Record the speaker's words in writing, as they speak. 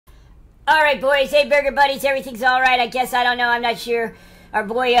Alright, boys. Hey, Burger Buddies. Everything's alright. I guess. I don't know. I'm not sure. Our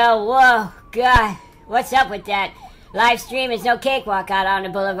boy, whoa. God. What's up with that? Live stream is no cakewalk out on the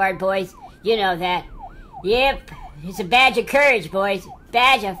Boulevard, boys. You know that. Yep. It's a badge of courage, boys.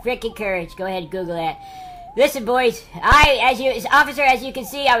 Badge of freaking courage. Go ahead and Google that. Listen, boys. Officer, as you can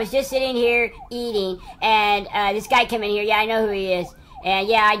see, I was just sitting here eating, and this guy came in here. Yeah, I know who he is. And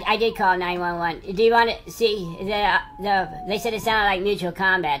yeah, I did call 911. Do you want to see? They said it sounded like mutual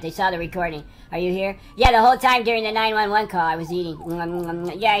combat. They saw the recording. Are you here? Yeah, the whole time during the 911 call, I was eating.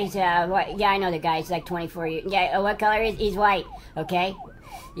 Yeah, I know the guy. He's like 24 years. Yeah, what color is? He's white. Okay.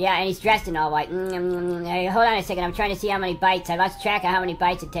 Yeah, and he's dressed in all white. Hold on a second. I'm trying to see how many bites. I lost track of how many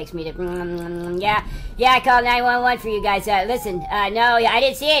bites it takes me to. Yeah, I called 911 for you guys. Listen, no, I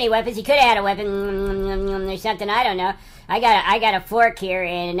didn't see any weapons. He could have had a weapon or something. I don't know. I got a fork here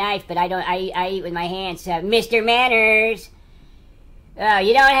and a knife, but I eat with my hands. Mr. Manners.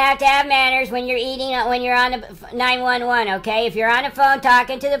 You don't have to have manners when you're eating, when you're on the 911, okay? If you're on the phone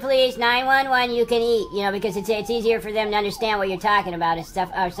talking to the police, 911, you can eat, because it's easier for them to understand what you're talking about and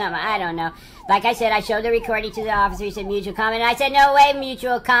stuff, or something. I don't know. Like I said, I showed the recording to the officer. He said mutual combat, and I said, no way,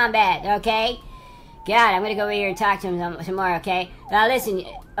 mutual combat, okay? God, I'm going to go over here and talk to him some more, okay? Now, listen,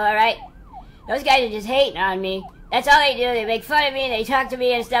 all right? Those guys are just hating on me. That's all they do. They make fun of me, they talk to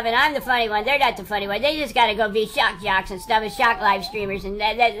me and stuff, and I'm the funny one. They're not the funny one. They just gotta go be shock jocks and stuff and shock live streamers, and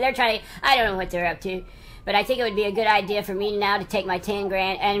they're trying to, I don't know what they're up to. But I think it would be a good idea for me now to take my 10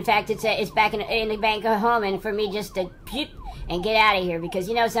 grand, and in fact, it's back in the bank at home, and for me just to and get out of here, because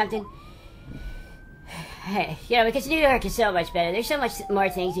you know something? Because New York is so much better. There's so much more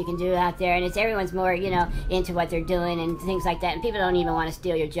things you can do out there, and everyone's more, into what they're doing and things like that. And people don't even want to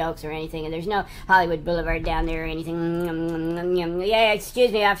steal your jokes or anything. And there's no Hollywood Boulevard down there or anything. Yeah,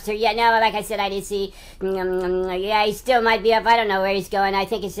 excuse me, officer. Yeah, no, like I said, I did see. Yeah, he still might be up. I don't know where he's going. I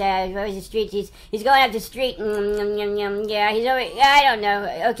think it's where is the street? He's going up the street. Yeah, he's over. I don't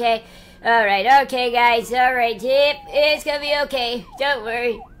know. Okay, all right. Okay, guys. All right, Tip. It's gonna be okay. Don't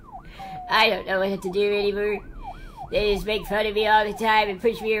worry. I don't know what to do anymore. They just make fun of me all the time and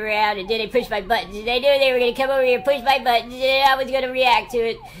push me around, and then they push my buttons. And they knew they were going to come over here and push my buttons, and I was going to react to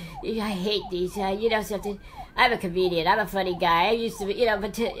it. I hate these. You know something? I'm a comedian. I'm a funny guy. I used to be,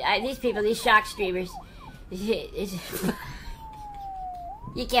 but these people, these shock streamers, you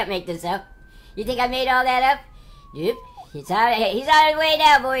can't make this up. You think I made all that up? Yep. He's on his way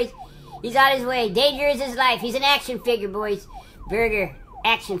now, boys. He's on his way. Danger is his life. He's an action figure, boys. Burger.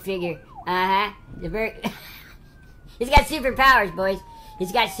 Action figure. Uh-huh. He's got superpowers, boys.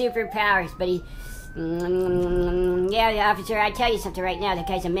 He's got superpowers, but he... yeah, officer, I tell you something right now. That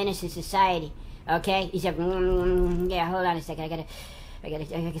guy's a menace to society. Okay? He's a... yeah, hold on a second. I gotta...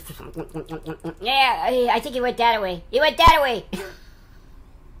 yeah, I think he went that way. He went that way!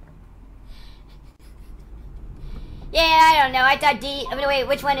 yeah, I don't know. I thought wait,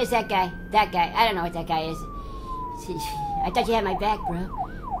 which one is that guy? That guy. I don't know what that guy is. I thought you had my back, bro.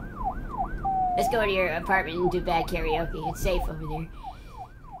 Let's go to your apartment and do bad karaoke. It's safe over there.